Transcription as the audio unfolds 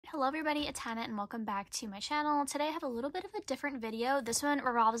Hello everybody, it's Hannah and welcome back to my channel. Today I have a little bit of a different video. This one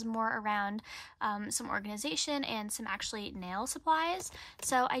revolves more around some organization and some actually nail supplies.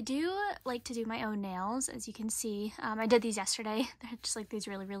 So I do like to do my own nails, as you can see. I did these yesterday. They're just like these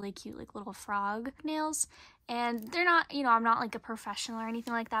really cute like little frog nails. And they're not, I'm not like a professional or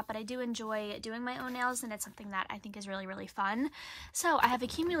anything like that, but I do enjoy doing my own nails and it's something that I think is really fun. So I have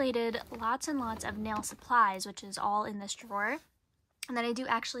accumulated lots and lots of nail supplies, which is all in this drawer. And then I do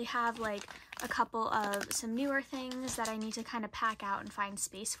actually have like a couple of some newer things that I need to kind of pack out and find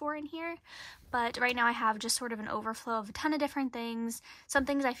space for in here. But right now I have just sort of an overflow of a ton of different things. Some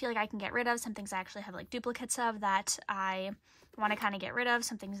things I feel like I can get rid of, some things I actually have like duplicates of that I want to kind of get rid of,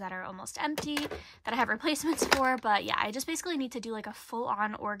 some things that are almost empty that I have replacements for. But yeah, I just basically need to do like a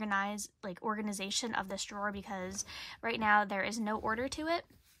full-on organization of this drawer because right now there is no order to it.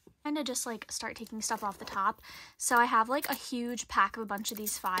 And to just like start taking stuff off the top. So I have like a huge pack of a bunch of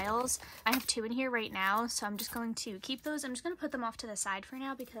these files. I have 2 in here right now, so I'm just going to keep those. I'm just going to put them off to the side for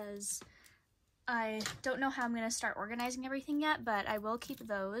now because I don't know how I'm going to start organizing everything yet, but I will keep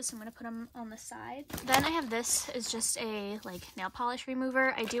those. I'm going to put them on the side. Then I have this is just a like nail polish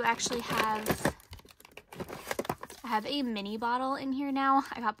remover. I do actually have a mini bottle in here now.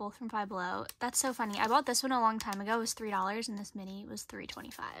 I got both from Five Below. That's so funny. I bought this one a long time ago. It was $3 and this mini was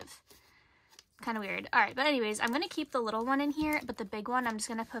 $3.25. Kind of weird. Alright, but anyways, I'm going to keep the little one in here, but the big one I'm just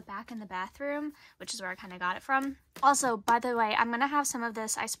going to put back in the bathroom, which is where I kind of got it from. Also, by the way, I'm going to have some of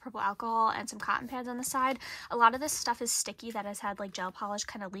this isopropyl alcohol and some cotton pads on the side. A lot of this stuff is sticky that has had like gel polish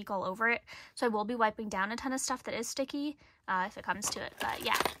kind of leak all over it, so I will be wiping down a ton of stuff that is sticky if it comes to it, but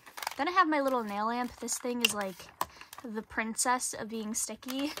yeah. Then I have my little nail lamp. This thing is like the princess of being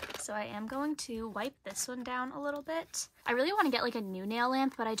sticky, so I am going to wipe this one down a little bit. I really want to get like a new nail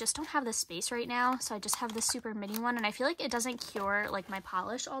lamp, but I just don't have the space right now, so I just have the super mini one, and I feel like it doesn't cure like my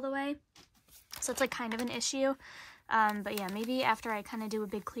polish all the way, so it's like kind of an issue. But yeah, maybe after I kind of do a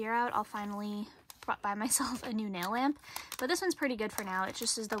big clear out, I'll finally buy myself a new nail lamp. But this one's pretty good for now. It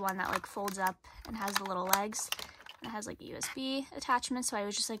just is the one that like folds up and has the little legs. It has like a USB attachment, so I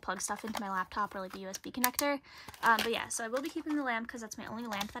would just like plug stuff into my laptop or like a USB connector. But yeah, so I will be keeping the lamp because that's my only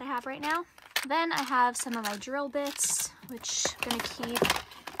lamp that I have right now. Then I have some of my drill bits, which I'm gonna keep,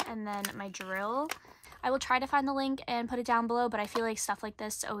 and then my drill. I will try to find the link and put it down below, but I feel like stuff like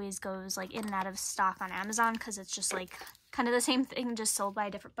this always goes like in and out of stock on Amazon because it's just like kind of the same thing, just sold by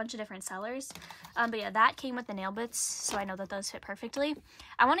a bunch of different sellers. But yeah, that came with the nail bits, so I know that those fit perfectly.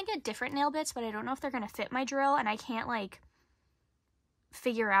 I want to get different nail bits, but I don't know if they're going to fit my drill, and I can't like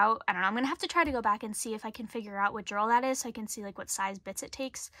figure out, I don't know, I'm going to have to try to go back and see if I can figure out what drill that is so I can see like what size bits it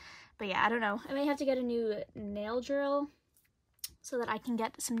takes. But yeah, I don't know. I may have to get a new nail drill so that I can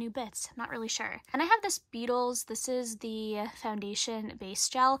get some new bits. I'm not really sure. And I have this Beetles. This is the foundation base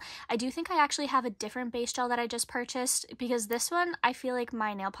gel. I do think I actually have a different base gel that I just purchased because this one, I feel like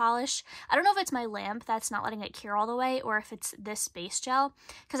my nail polish, I don't know if it's my lamp that's not letting it cure all the way or if it's this base gel,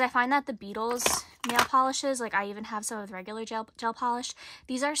 because I find that the Beetles nail polishes, like I even have some with regular gel polish,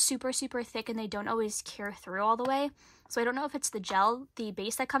 these are super thick and they don't always cure through all the way. So I don't know if it's the gel, the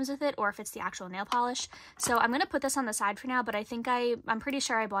base that comes with it, or if it's the actual nail polish. So I'm going to put this on the side for now, but I think I'm pretty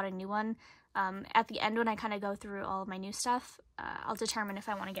sure I bought a new one. At the end when I kind of go through all of my new stuff, I'll determine if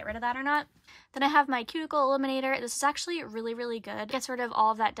I want to get rid of that or not. Then I have my cuticle eliminator. This is actually really good. It gets rid of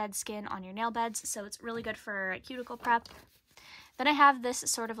all of that dead skin on your nail beds, so it's really good for cuticle prep. Then I have this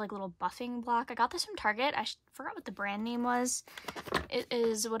sort of like little buffing block. I got this from Target. I forgot what the brand name was. It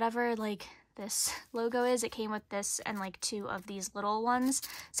is whatever like this logo is. It came with this and like 2 of these little ones,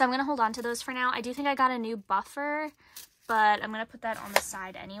 so I'm gonna hold on to those for now. I do think I got a new buffer, but I'm gonna put that on the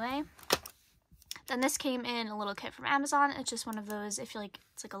side anyway. Then this came in a little kit from Amazon. It's just one of those, if you're like,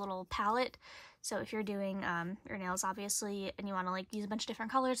 it's like a little palette. So if you're doing your nails, obviously, and you want to like use a bunch of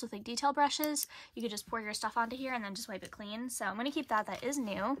different colors with like detail brushes, you could just pour your stuff onto here and then just wipe it clean. So I'm going to keep that. That is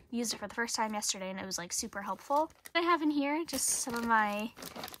new. Used it for the first time yesterday and it was like super helpful. I have in here just some of my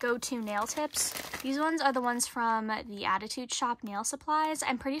go-to nail tips. These ones are the ones from the Attitude Shop nail supplies.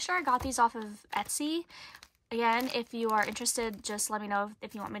 I'm pretty sure I got these off of Etsy. Again, if you are interested, just let me know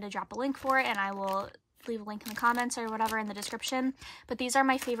if you want me to drop a link for it and I will leave a link in the comments or whatever in the description. But these are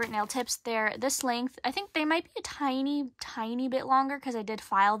my favorite nail tips. They're this length. I think they might be a tiny bit longer because I did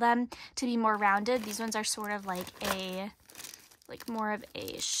file them to be more rounded. These ones are sort of like more of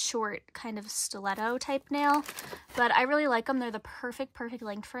a short kind of stiletto type nail, but I really like them. They're the perfect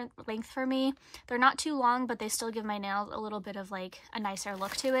length for me. They're not too long, but they still give my nails a little bit of like a nicer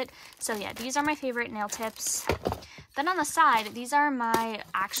look to it. So yeah, these are my favorite nail tips. Then on the side, these are my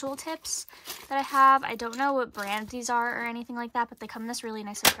actual tips that I have. I don't know what brand these are or anything like that, but they come in this really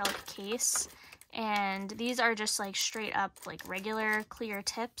nice acrylic case. And these are just like straight up like regular clear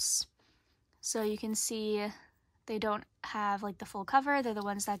tips. So you can see they don't have like the full cover. They're the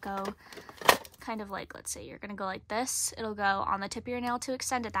ones that go kind of like, let's say you're gonna go like this. It'll go on the tip of your nail to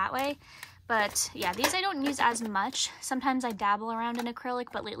extend it that way. But yeah, these I don't use as much. Sometimes I dabble around in acrylic,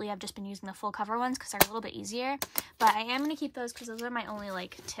 but lately I've just been using the full cover ones because they're a little bit easier. But I am going to keep those because those are my only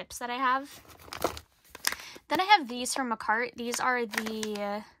like tips that I have. Then I have these from Macart. These are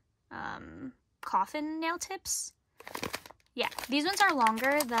the coffin nail tips. Yeah, these ones are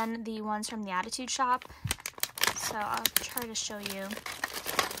longer than the ones from the Attitude Shop. So I'll try to show you.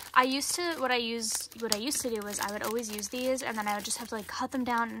 What I used to do was I would always use these, and then I would just have to like cut them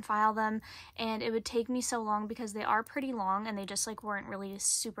down and file them, and it would take me so long because they are pretty long and they just like weren't really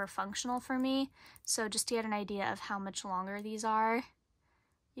super functional for me. So just to get an idea of how much longer these are,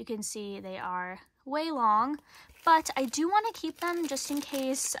 you can see they are way long, but I do want to keep them just in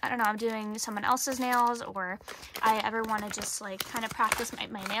case, I don't know, I'm doing someone else's nails, or I ever want to just like kind of practice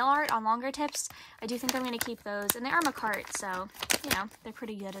my nail art on longer tips. I do think I'm going to keep those, and they are Macart, so you know, they're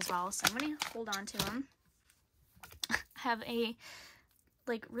pretty good as well, so I'm going to hold on to them. I have a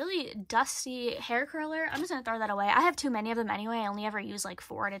like really dusty hair curler. I'm just going to throw that away. I have too many of them anyway. I only ever use like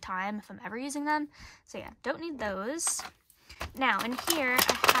 4 at a time if I'm ever using them, so yeah, don't need those. Now, in here,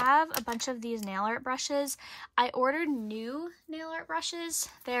 I have a bunch of these nail art brushes. I ordered new nail art brushes.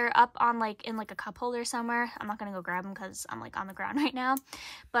 They're up on, like, in, like, a cup holder somewhere. I'm not gonna go grab them because I'm, like, on the ground right now.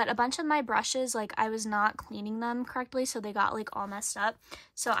 But a bunch of my brushes, like, I was not cleaning them correctly, so they got, like, all messed up.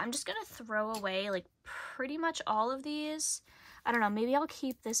 So I'm just gonna throw away, like, pretty much all of these. I don't know, maybe I'll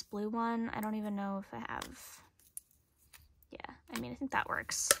keep this blue one. I don't even know if I have... Yeah, I mean, I think that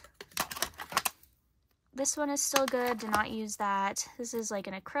works. This one is still good, did not use that. This is like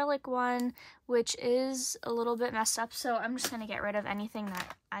an acrylic one, which is a little bit messed up, so I'm just going to get rid of anything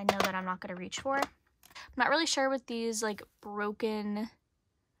that I know that I'm not going to reach for. I'm not really sure what these like broken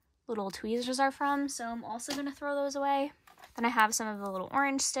little tweezers are from, so I'm also going to throw those away. Then I have some of the little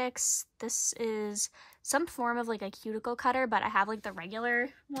orange sticks. This is some form of like a cuticle cutter, but I have like the regular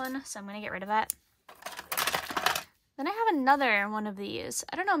one, so I'm going to get rid of that. Then I have another one of these.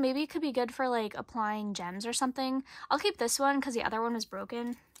 I don't know, maybe it could be good for like applying gems or something. I'll keep this one because the other one was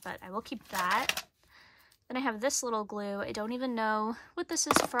broken, but I will keep that. Then I have this little glue. I don't even know what this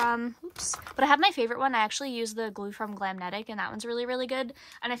is from. Oops. But I have my favorite one. I actually use the glue from Glamnetic, and that one's really, really good.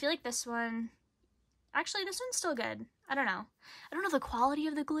 And I feel like this one... Actually, this one's still good. I don't know. I don't know the quality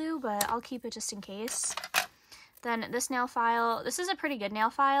of the glue, but I'll keep it just in case. Then this nail file, this is a pretty good nail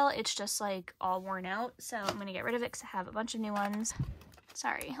file. It's just like all worn out, so I'm going to get rid of it because I have a bunch of new ones.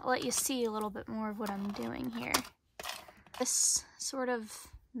 Sorry, I'll let you see a little bit more of what I'm doing here. This sort of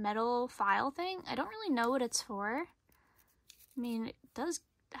metal file thing, I don't really know what it's for. I mean, it does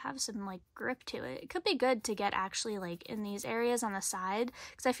have some like grip to it. It could be good to get actually like in these areas on the side,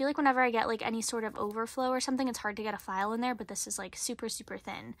 because I feel like whenever I get like any sort of overflow or something, it's hard to get a file in there, but this is like super, super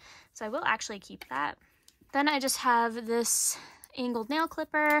thin. So I will actually keep that. Then I just have this angled nail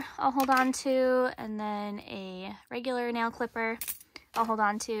clipper I'll hold on to, and then a regular nail clipper I'll hold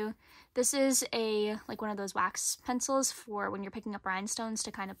on to. This is like one of those wax pencils for when you're picking up rhinestones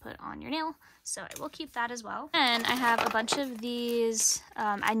to kind of put on your nail, so I will keep that as well. And I have a bunch of these.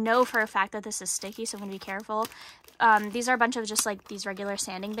 I know for a fact that this is sticky, so I'm going to be careful. These are a bunch of just like these regular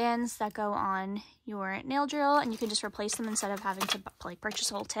sanding bands that go on your nail drill, and you can just replace them instead of having to like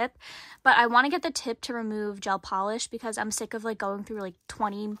purchase a whole tip. But I want to get the tip to remove gel polish because I'm sick of like going through like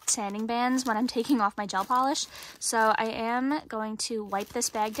 20 sanding bands when I'm taking off my gel polish. So I am going to wipe this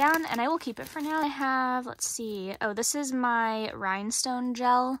bag down, and I will keep it for now. I have, let's see, oh, this is my rhinestone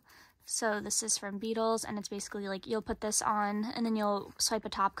gel. So this is from Beetles, and it's basically like you'll put this on and then you'll swipe a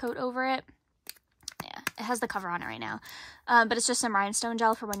top coat over it. Yeah, it has the cover on it right now, but it's just some rhinestone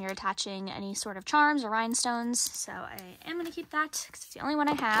gel for when you're attaching any sort of charms or rhinestones, so I am going to keep that because it's the only one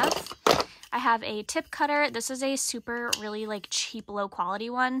I have. I have a tip cutter. This is a super, really, like, cheap,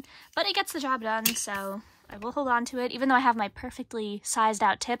 low-quality one, but it gets the job done, so I will hold on to it. Even though I have my perfectly sized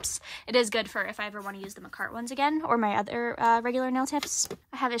out tips, it is good for if I ever want to use the Macart ones again, or my other regular nail tips.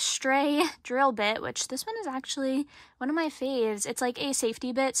 I have a stray drill bit, which this one is actually one of my faves. It's like a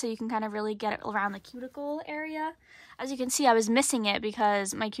safety bit, so you can kind of really get it around the cuticle area. As you can see, I was missing it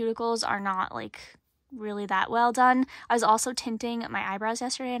because my cuticles are not like really that well done. I was also tinting my eyebrows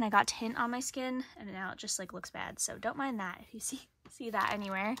yesterday, and I got tint on my skin, and now it just like looks bad, so don't mind that if you see that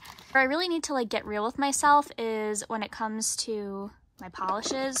anywhere. Where I really need to like get real with myself is when it comes to my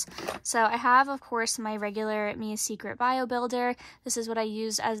polishes. So I have, of course, my regular Mia's Secret Bio Builder. This is what I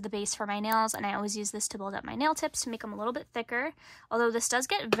use as the base for my nails, and I always use this to build up my nail tips to make them a little bit thicker. Although this does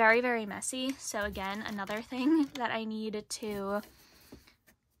get very, very messy. So again, another thing that I need to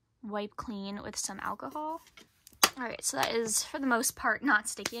wipe clean with some alcohol. Alright, so that is, for the most part, not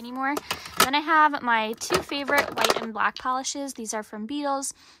sticky anymore. Then I have my two favorite white and black polishes. These are from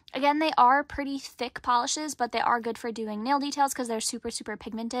Beetles. Again, they are pretty thick polishes, but they are good for doing nail details because they're super, super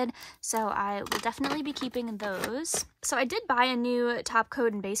pigmented. So I will definitely be keeping those. So I did buy a new top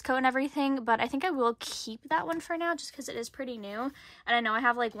coat and base coat and everything, but I think I will keep that one for now just because it is pretty new. And I know I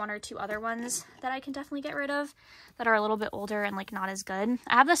have like one or two other ones that I can definitely get rid of that are a little bit older and like not as good.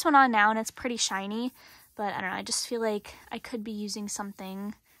 I have this one on now and it's pretty shiny. But I don't know, I just feel like I could be using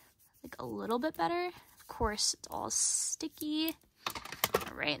something like a little bit better. Of course, it's all sticky.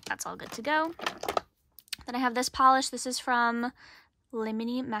 All right, that's all good to go. Then I have this polish. This is from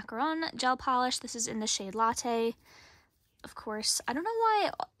Lemony Macaron gel polish. This is in the shade Latte. Of course, I don't know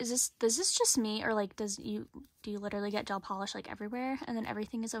why, does this just me, or like do you literally get gel polish like everywhere and then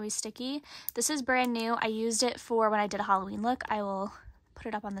everything is always sticky? This is brand new. I used it for when I did a Halloween look. I will put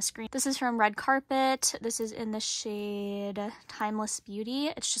it up on the screen. This is from Red Carpet. This is in the shade Timeless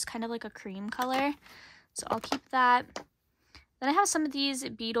Beauty. It's just kind of like a cream color, so I'll keep that. Then I have some of these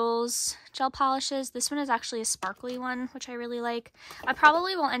Beetles gel polishes. This one is actually a sparkly one, which I really like. I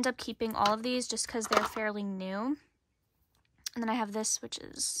probably will end up keeping all of these just because they're fairly new. And then I have this, which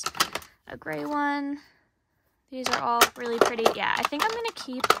is a gray one. These are all really pretty. Yeah, I think I'm going to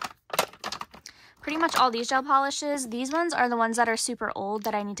keep pretty much all these gel polishes. These ones are the ones that are super old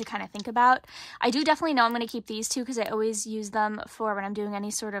that I need to kind of think about. I do definitely know I'm going to keep these two because I always use them for when I'm doing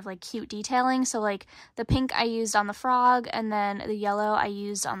any sort of like cute detailing. So like the pink I used on the frog and then the yellow I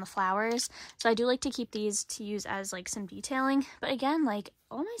used on the flowers. So I do like to keep these to use as like some detailing. But again, like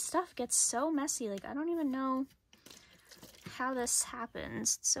all my stuff gets so messy. Like I don't even know how this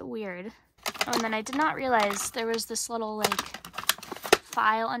happens. It's so weird. Oh, and then I did not realize there was this little like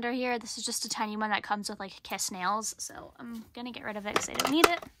file under here. This is just a tiny one that comes with like Kiss nails, so I'm gonna get rid of it because I don't need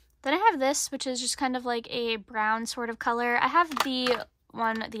it. Then I have this, which is just kind of like a brown sort of color. I have the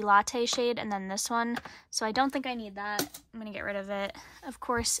latte shade, and then this one, so I don't think I need that. I'm gonna get rid of it. Of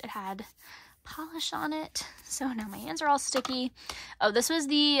course, it had polish on it, so now my hands are all sticky. Oh, this was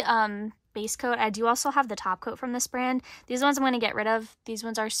the base coat. I do also have the top coat from this brand. These ones I'm gonna get rid of. These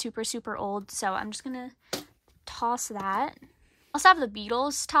ones are super, super old, so I'm just gonna toss that. I also have the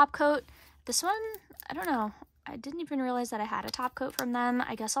Beetles top coat. This one, I don't know. I didn't even realize that I had a top coat from them.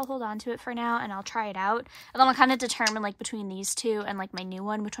 I guess I'll hold on to it for now and I'll try it out. And then I'll kind of determine like between these two and like my new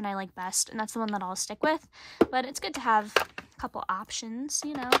one, which one I like best. And that's the one that I'll stick with. But it's good to have a couple options,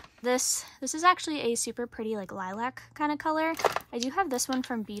 you know. This is actually a super pretty like lilac kind of color. I do have this one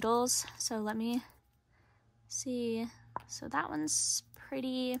from Beetles. So let me see. So that one's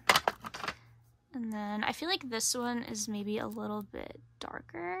pretty. And then I feel like this one is maybe a little bit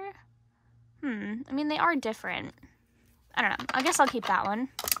darker. I mean, they are different. I don't know. I guess I'll keep that one.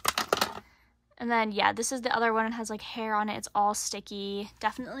 And then, yeah, this is the other one. It has like hair on it. It's all sticky.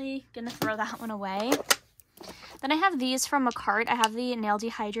 Definitely gonna throw that one away. Then I have these from a cart. I have the nail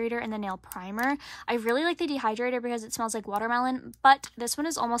dehydrator and the nail primer. I really like the dehydrator because it smells like watermelon, but this one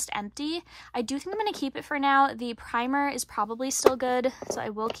is almost empty. I do think I'm going to keep it for now. The primer is probably still good, so I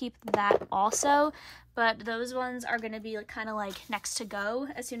will keep that also. But those ones are going to be kind of like next to go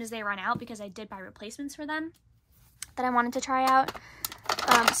as soon as they run out because I did buy replacements for them that I wanted to try out.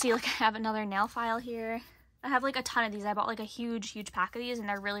 See, like I have another nail file here. I have like a ton of these. I bought like a huge pack of these and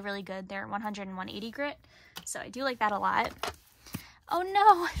they're really, really good. They're 100 and 180 grit. So I do like that a lot. Oh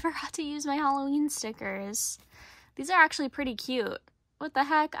no, I forgot to use my Halloween stickers. These are actually pretty cute. What the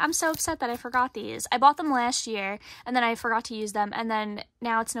heck? I'm so upset that I forgot these. I bought them last year and then I forgot to use them. And then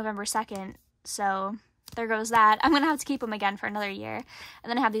now it's November 2nd. So there goes that. I'm going to have to keep them again for another year. And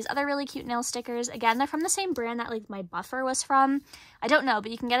then I have these other really cute nail stickers. Again, they're from the same brand that like my buffer was from. I don't know,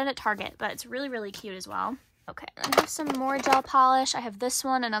 but you can get it at Target. But it's really, really cute as well. Okay, I have some more gel polish. I have this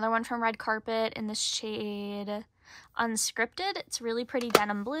one, another one from Red Carpet in the shade Unscripted. It's really pretty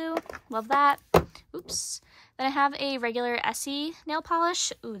denim blue. Love that. Oops. Then I have a regular Essie nail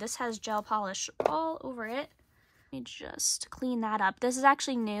polish. Ooh, this has gel polish all over it. Let me just clean that up. This is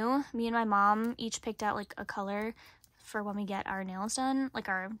actually new. Me and my mom each picked out like a color for when we get our nails done, like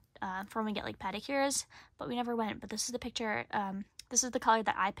our for when we get like pedicures, but we never went. But this is the picture. This is the color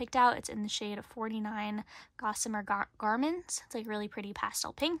that I picked out. It's in the shade of 49 Gossamer Garments. It's like really pretty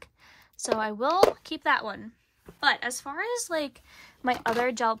pastel pink. So I will keep that one. But as far as like my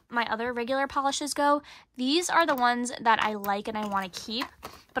other regular polishes go, these are the ones that I like and I want to keep.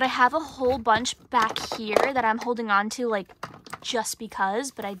 But I have a whole bunch back here that I'm holding on to like just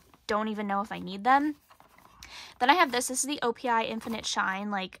because, but I don't even know if I need them. Then I have this is the OPI Infinite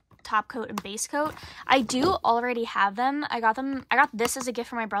Shine, like top coat and base coat. I do already have them. I got this as a gift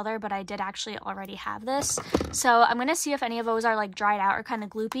for my brother, but I did actually already have this. So I'm gonna see if any of those are like dried out or kind of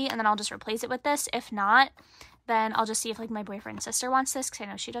gloopy, and then I'll just replace it with this. If not, then I'll just see if like my boyfriend's sister wants this, because I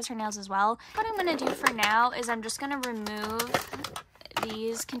know she does her nails as well. What I'm gonna do for now is I'm just gonna remove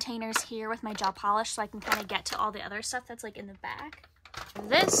these containers here with my gel polish so I can kind of get to all the other stuff that's like in the back.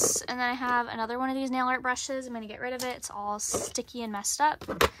 This, and then I have another one of these nail art brushes. I'm going to get rid of it. It's all sticky and messed up.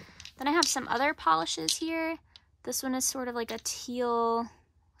 Then I have some other polishes here. This one is sort of like a teal,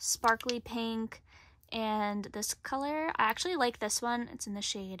 sparkly pink, and this color. I actually like this one. It's in the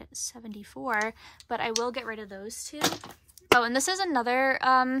shade 74, but I will get rid of those two. Oh, and this is another,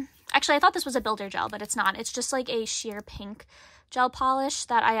 actually I thought this was a builder gel, but it's not. It's just like a sheer pink gel polish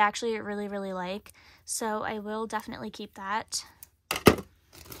that I actually really, really like. So I will definitely keep that.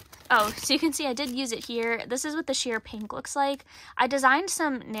 Oh, so you can see I did use it here. This is what the sheer pink looks like. I designed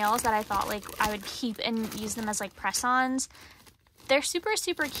some nails that I thought like I would keep and use them as like press-ons. They're super,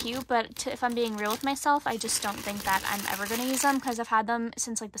 super cute, but if I'm being real with myself, I just don't think that I'm ever going to use them because I've had them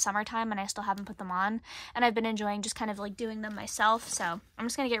since like the summertime and I still haven't put them on. And I've been enjoying just kind of like doing them myself. So I'm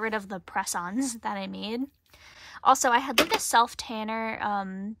just going to get rid of the press-ons that I made. Also, I had like a self-tanner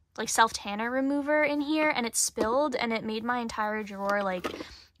remover in here, and it spilled and it made my entire drawer like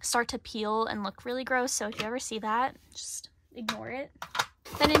start to peel and look really gross. So if you ever see that, just ignore it.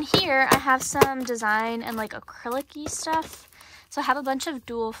 Then in here, I have some design and like acrylic-y stuff. So I have a bunch of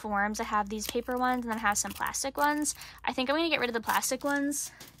dual forms. I have these paper ones and then I have some plastic ones. I think I'm going to get rid of the plastic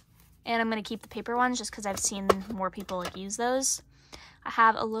ones and I'm going to keep the paper ones just because I've seen more people like use those. I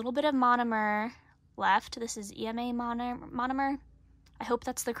have a little bit of monomer left. This is EMA monomer. I hope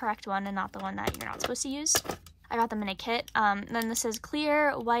that's the correct one and not the one that you're not supposed to use. I got them in a kit. Then this is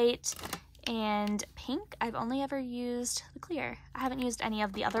clear, white, and pink. I've only ever used the clear. I haven't used any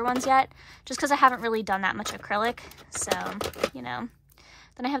of the other ones yet, just because I haven't really done that much acrylic, so, you know.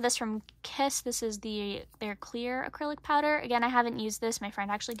 Then I have this from Kiss. This is their clear acrylic powder. Again, I haven't used this. My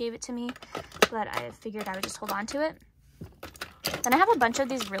friend actually gave it to me, but I figured I would just hold on to it. Then I have a bunch of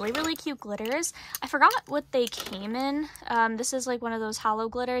these really, really cute glitters. I forgot what they came in. This is like one of those hollow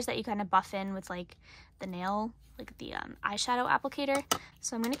glitters that you kind of buff in with like the nail, like the eyeshadow applicator.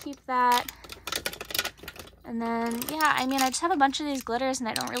 So I'm going to keep that. And then, yeah, I mean, I just have a bunch of these glitters and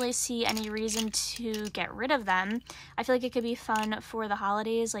I don't really see any reason to get rid of them. I feel like it could be fun for the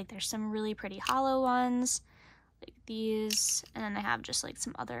holidays. Like there's some really pretty hollow ones, like these. And then I have just like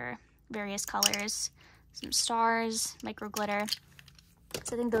some other various colors. Some stars, micro glitter.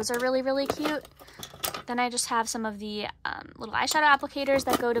 So I think those are really, really cute. Then I just have some of the little eyeshadow applicators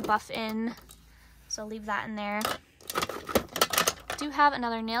that go to buff in. So I'll leave that in there. I do have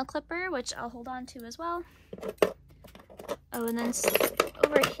another nail clipper, which I'll hold on to as well. Oh, and then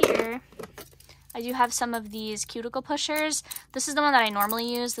over here, I do have some of these cuticle pushers. This is the one that I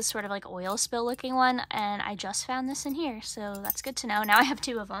normally use, this sort of like oil spill looking one. And I just found this in here, so that's good to know. Now I have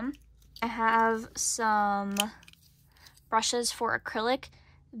two of them. I have some brushes for acrylic.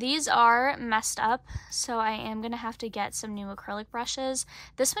 These are messed up, so I am going to have to get some new acrylic brushes.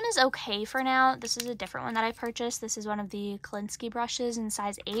 This one is okay for now. This is a different one that I purchased. This is one of the Kolinsky brushes in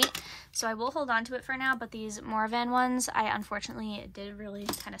size 8, so I will hold on to it for now, but these Moravan ones, I unfortunately did really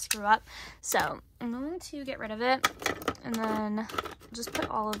kind of screw up. So I'm going to get rid of it, and then just put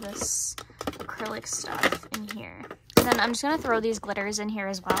all of this acrylic stuff in here. And then I'm just going to throw these glitters in here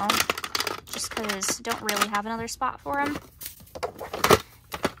as well, just because I don't really have another spot for them.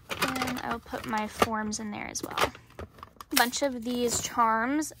 And I'll put my forms in there as well. A bunch of these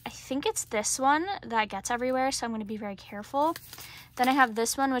charms. I think it's this one that gets everywhere, so I'm going to be very careful. Then I have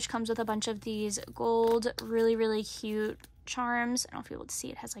this one, which comes with a bunch of these gold, really, really cute charms. I don't know if you're able to see.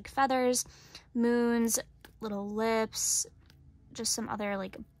 It has like feathers, moons, little lips, just some other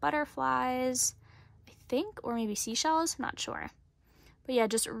like butterflies, I think, or maybe seashells. I'm not sure. But yeah,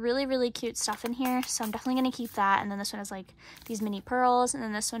 just really, really cute stuff in here. So I'm definitely going to keep that. And then this one is like these mini pearls. And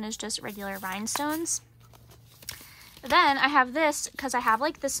then this one is just regular rhinestones. Then I have this because I have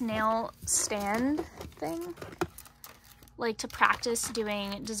like this nail stand thing, like to practice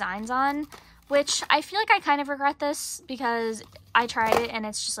doing designs on, which I feel like I kind of regret this because I tried it and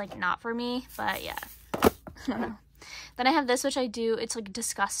it's just like not for me. But yeah, I don't know. Then I have this, which I do, it's like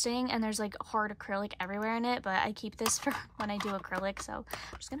disgusting, and there's like hard acrylic everywhere in it, but I keep this for when I do acrylic, so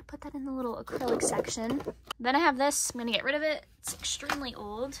I'm just gonna put that in the little acrylic section. Then I have this, I'm gonna get rid of it. It's extremely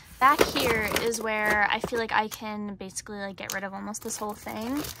old. Back here is where I feel like I can basically like get rid of almost this whole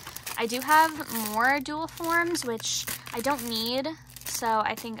thing. I do have more dual forms, which I don't need, so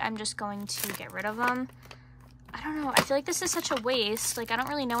I think I'm just going to get rid of them. I don't know, I feel like this is such a waste. Like, I don't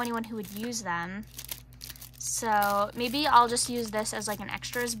really know anyone who would use them. So maybe I'll just use this as like an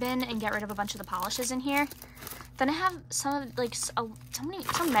extras bin and get rid of a bunch of the polishes in here. Then I have some of like so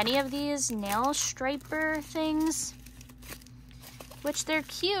many of these nail striper things, which they're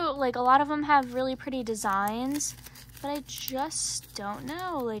cute. Like, a lot of them have really pretty designs, but I just don't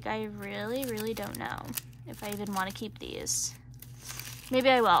know. Like, I really don't know if I even want to keep these. Maybe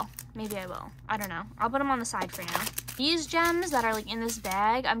I will. Maybe I will. I don't know. I'll put them on the side for now. These gems that are like in this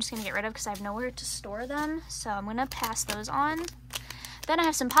bag, I'm just going to get rid of because I have nowhere to store them. So I'm going to pass those on. Then I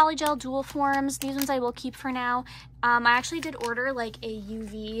have some polygel dual forms. These ones I will keep for now. I actually did order like a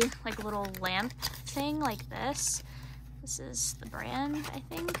UV like little lamp thing like this. This is the brand, I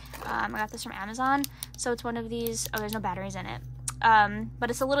think. I got this from Amazon. So it's one of these. Oh, there's no batteries in it. But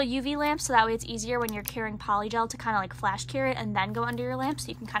it's a little UV lamp, so that way it's easier when you're carrying polygel to kind of like flash cure it and then go under your lamp, so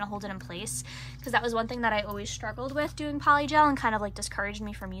you can kind of hold it in place. Because that was one thing that I always struggled with doing polygel and kind of like discouraged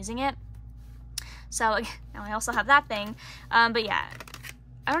me from using it. So now I also have that thing. But yeah,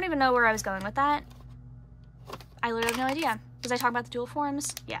 I don't even know where I was going with that. I literally have no idea. Was I talking about the dual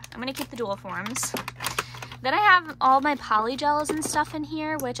forms? Yeah, I'm gonna keep the dual forms. Then I have all my polygels and stuff in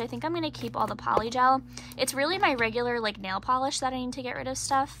here, which I think I'm going to keep all the polygel. It's really my regular like nail polish that I need to get rid of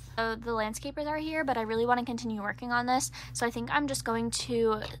stuff. The landscapers are here, but I really want to continue working on this. So I think I'm just going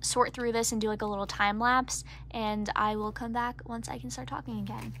to sort through this and do like a little time lapse, and I will come back once I can start talking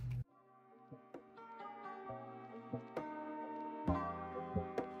again.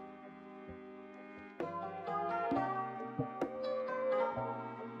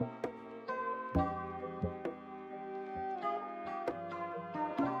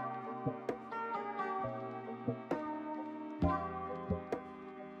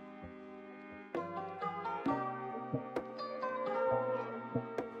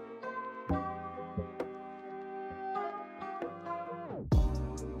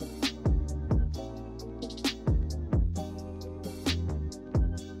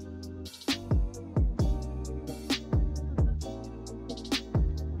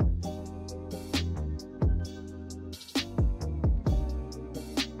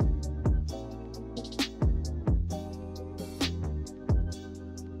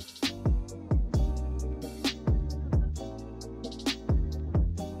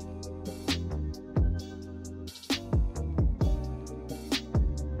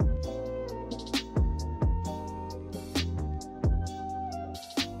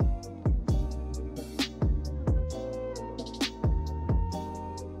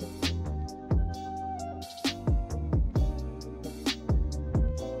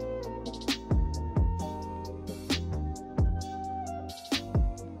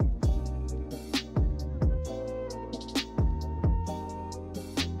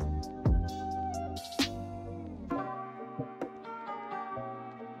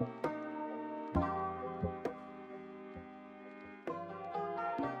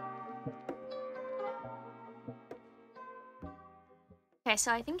 Okay,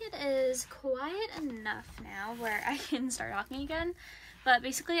 so I think it is quiet enough now where I can start talking again. But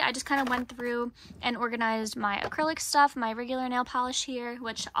basically, I just kind of went through and organized my acrylic stuff, my regular nail polish here,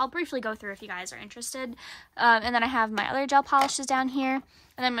 which I'll briefly go through if you guys are interested. And then I have my other gel polishes down here. And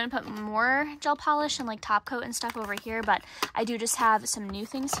then I'm going to put more gel polish and like top coat and stuff over here. But I do just have some new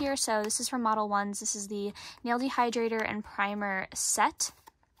things here. So this is from Model 1s. This is the Nail Dehydrator and Primer set.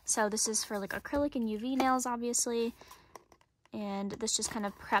 So this is for like acrylic and UV nails, obviously. And this just kind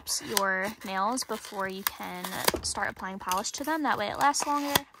of preps your nails before you can start applying polish to them. That way it lasts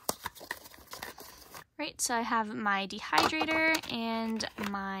longer. Right, so I have my dehydrator and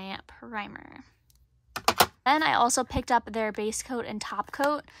my primer. Then I also picked up their base coat and top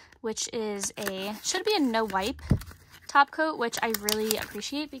coat, which is should be a no wipe top coat, which I really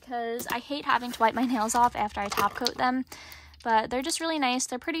appreciate because I hate having to wipe my nails off after I top coat them. But they're just really nice.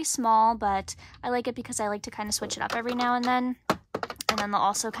 They're pretty small, but I like it because I like to kind of switch it up every now and then. And then they'll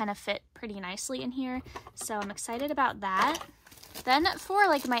also kind of fit pretty nicely in here. So I'm excited about that. Then for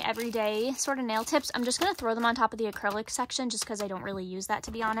like my everyday sort of nail tips, I'm just going to throw them on top of the acrylic section just because I don't really use that,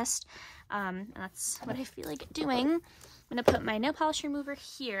 to be honest. And that's what I feel like doing. I'm going to put my nail polish remover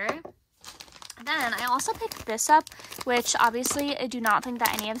here. Then I also picked this up, which obviously I do not think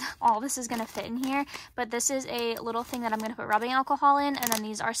that any of all this is going to fit in here, but this is a little thing that I'm going to put rubbing alcohol in, and then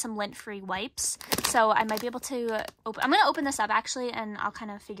these are some lint-free wipes. So I might be able to I'm going to open this up actually, and I'll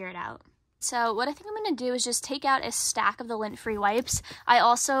kind of figure it out. So what I think I'm going to do is just take out a stack of the lint-free wipes. I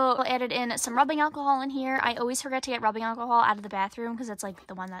also added in some rubbing alcohol in here. I always forget to get rubbing alcohol out of the bathroom because it's like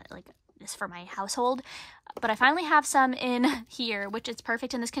the one that like is for my household. But I finally have some in here, which is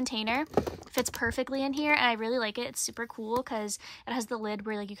perfect in this container. Fits perfectly in here, and I really like it. It's super cool because it has the lid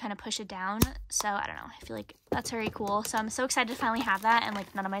where like you kind of push it down. So I don't know, I feel like that's very cool. So I'm so excited to finally have that, and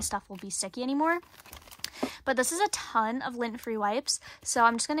like none of my stuff will be sticky anymore. But this is a ton of lint-free wipes, so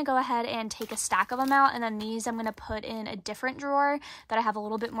I'm just going to go ahead and take a stack of them out, and then these I'm going to put in a different drawer that I have a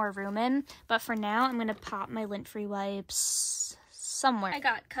little bit more room in. But for now, I'm going to pop my lint-free wipes somewhere. I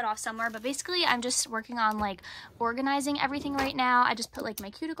got cut off somewhere, but basically I'm just working on like organizing everything right now. I just put like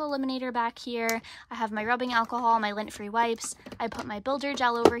my cuticle eliminator back here. I have my rubbing alcohol, my lint-free wipes. I put my builder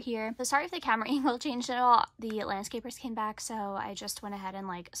gel over here. So sorry if the camera angle changed at all. The landscapers came back, so I just went ahead and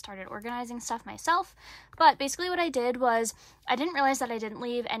like started organizing stuff myself. But basically what I did was I didn't realize that I didn't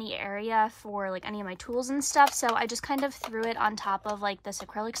leave any area for like any of my tools and stuff, so I just kind of threw it on top of like this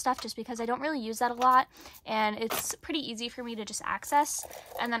acrylic stuff just because I don't really use that a lot, and it's pretty easy for me to just access.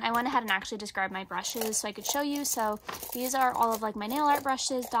 And then I went ahead and actually just grabbed my brushes so I could show you. So these are all of like my nail art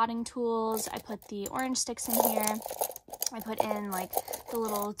brushes, dotting tools. I put the orange sticks in here. I put in like the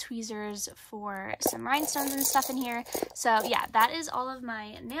little tweezers for some rhinestones and stuff in here. So yeah, that is all of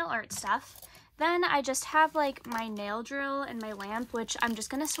my nail art stuff. Then I just have like my nail drill and my lamp, which I'm just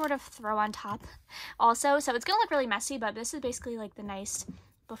going to sort of throw on top also. So it's going to look really messy, but this is basically like the nice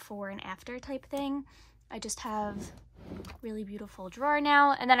before and after type thing. I just have really beautiful drawer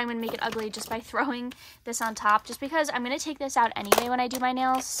now, and then I'm going to make it ugly just by throwing this on top, just because I'm going to take this out anyway when I do my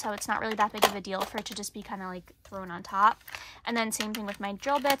nails, so it's not really that big of a deal for it to just be kind of like thrown on top. And then same thing with my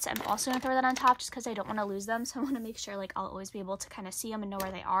drill bits. I'm also going to throw that on top just because I don't want to lose them, so I want to make sure like I'll always be able to kind of see them and know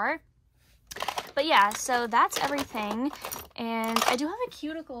where they are. But yeah, so that's everything, and I do have a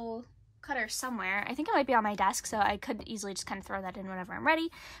cuticle cutter somewhere. I think it might be on my desk, so I could easily just kind of throw that in whenever I'm ready.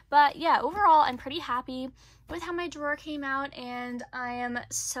 But yeah, overall I'm pretty happy with how my drawer came out, and I am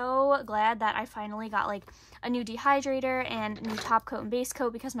so glad that I finally got like a new dehydrator and a new top coat and base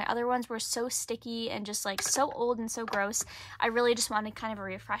coat, because my other ones were so sticky and just like so old and so gross. I really just wanted kind of a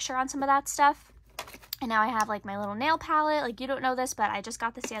refresher on some of that stuff. And now I have like my little nail palette. Like, you don't know this, but I just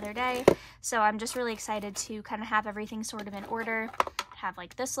got this the other day, so I'm just really excited to kind of have everything sort of in order. Have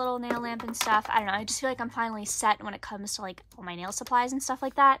like this little nail lamp and stuff. I don't know, I just feel like I'm finally set when it comes to like all my nail supplies and stuff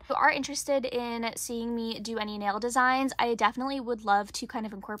like that. If you are interested in seeing me do any nail designs, I definitely would love to kind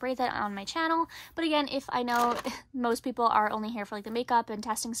of incorporate that on my channel. But again, if I know most people are only here for like the makeup and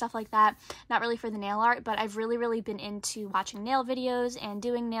testing stuff like that, not really for the nail art, but I've really been into watching nail videos and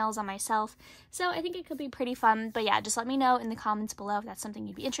doing nails on myself, so I think it could be pretty fun. But yeah, just let me know in the comments below if that's something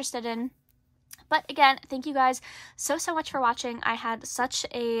you'd be interested in. But again, thank you guys so much for watching. I had such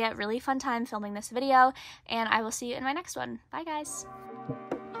a really fun time filming this video, and I will see you in my next one. Bye guys!